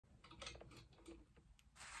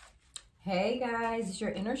Hey guys, it's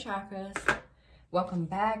your inner chakras. Welcome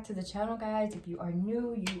back to the channel, guys. If you are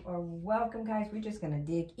new, you are welcome, guys. We're just gonna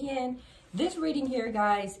dig in. This reading here,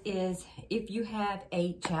 guys, is if you have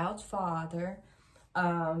a child's father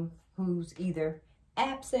who's either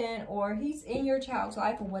absent or he's in your child's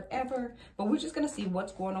life or whatever, but we're just gonna see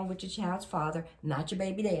what's going on with your child's father, not your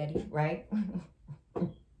baby daddy, right?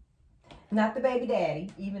 Not the baby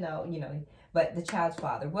daddy, even though, you know, but the child's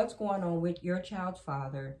father. What's going on with your child's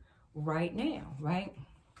father right now, right?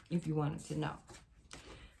 If you wanted to know.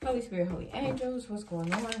 Holy Spirit, Holy Angels, what's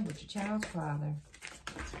going on with your child's father?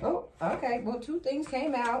 Oh, okay. Well, two things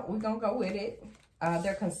came out. We're going to go with it.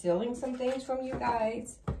 They're concealing some things from you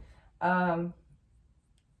guys. They're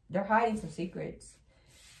hiding some secrets.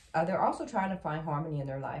 They're also trying to find harmony in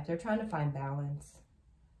their life. They're trying to find balance.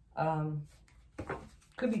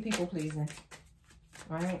 Could be people pleasing,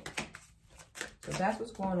 right? So that's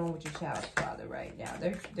what's going on with your child's father right now.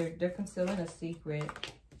 They're concealing a secret.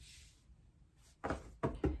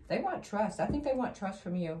 They want trust. I think they want trust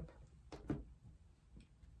from you.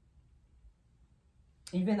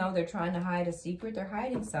 Even though they're trying to hide a secret, they're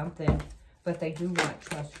hiding something, but they do want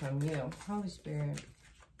trust from you. Holy Spirit.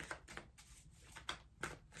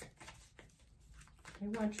 They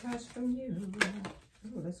want trust from you.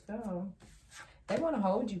 Ooh, let's go. They want to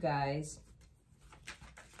hold you guys.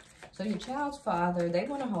 So your child's father, they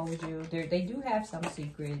want to hold you. They do have some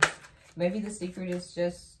secrets. Maybe the secret is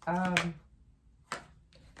just,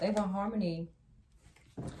 they want harmony.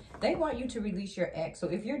 They want you to release your ex. So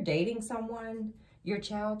if you're dating someone, your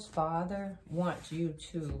child's father wants you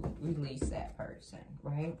to release that person,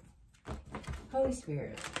 right? Holy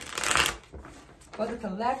Spirit. For the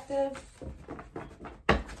collective,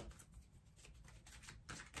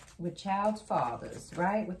 with child's fathers,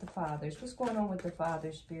 right? With the fathers. What's going on with the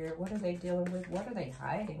father spirit? What are they dealing with? What are they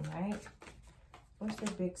hiding, right? What's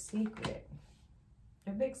their big secret?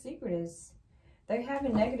 Their big secret is they're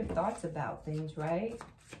having negative thoughts about things, right?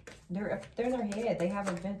 They're in their head. They have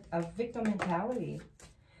a victim mentality.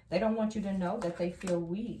 They don't want you to know that they feel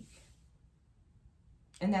weak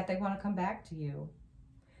and that they want to come back to you.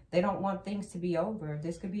 They don't want things to be over.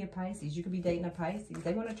 This could be a Pisces. You could be dating a Pisces.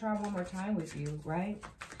 They want to try one more time with you, right?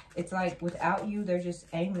 It's like without you, they're just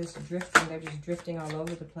aimless drifting. They're just drifting all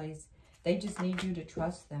over the place. They just need you to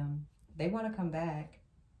trust them. They want to come back.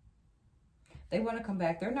 They want to come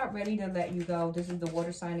back. They're not ready to let you go. This is the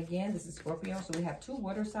water sign again. This is Scorpio. So we have two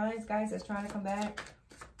water signs, guys, that's trying to come back.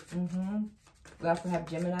 We also have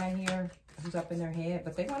Gemini here who's up in their head.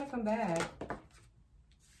 But they want to come back.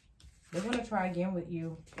 They want to try again with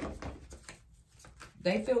you.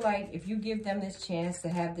 They feel like if you give them this chance to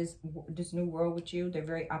have this new world with you, they're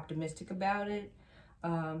very optimistic about it.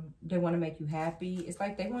 They want to make you happy. It's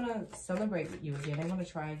like they want to celebrate with you again. They want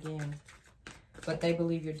to try again. But they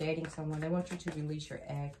believe you're dating someone. They want you to release your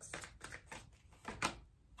ex.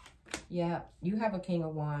 Yeah, you have a King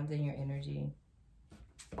of Wands in your energy.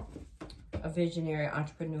 A visionary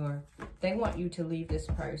entrepreneur. They want you to leave this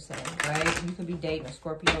person, right? You could be dating a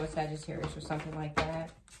Scorpio, a Sagittarius, or something like that.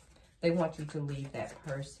 They want you to leave that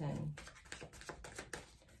person.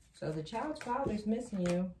 So the child's father's missing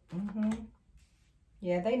you.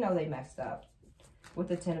 Yeah, they know they messed up with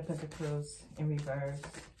the Ten of Pentacles in reverse.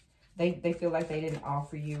 They feel like they didn't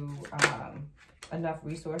offer you enough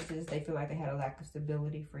resources. They feel like they had a lack of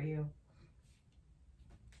stability for you.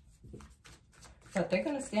 But they're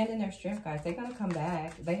going to stand in their strength, guys. They're going to come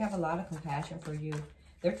back. They have a lot of compassion for you.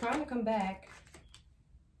 They're trying to come back.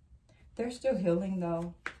 They're still healing,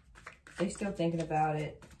 though. They're still thinking about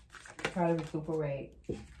it. Try to recuperate,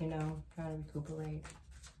 you know. Try to recuperate.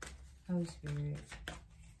 Holy Spirit.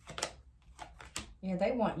 Yeah,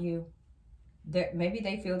 they want you. Maybe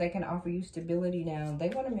they feel they can offer you stability now. They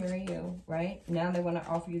want to marry you, right? Now they want to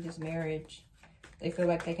offer you this marriage. They feel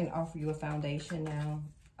like they can offer you a foundation now.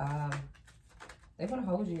 They want to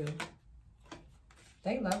hold you.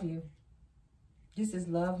 They love you. This is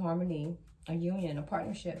love, harmony, a union, a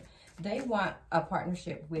partnership. They want a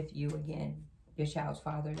partnership with you again. Your child's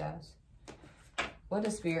father does. What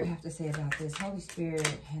does Spirit have to say about this? Holy Spirit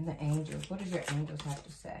and the angels. What does your angels have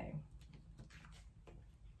to say?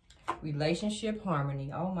 Relationship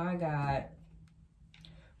harmony. Oh my God.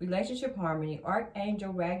 Relationship harmony.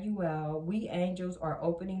 Archangel Raguel. We angels are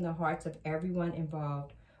opening the hearts of everyone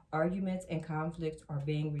involved. Arguments and conflicts are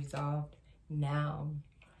being resolved now.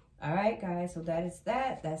 All right, guys. So that is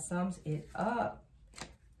that. That sums it up.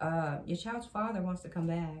 Your child's father wants to come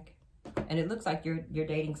back. And it looks like you're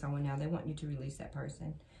dating someone now. They want you to release that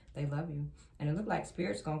person. They love you. And it looks like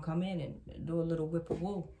Spirit's going to come in and do a little whip of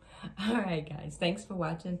wool. All right, guys. Thanks for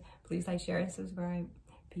watching. Please like, share, and subscribe.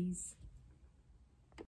 Peace.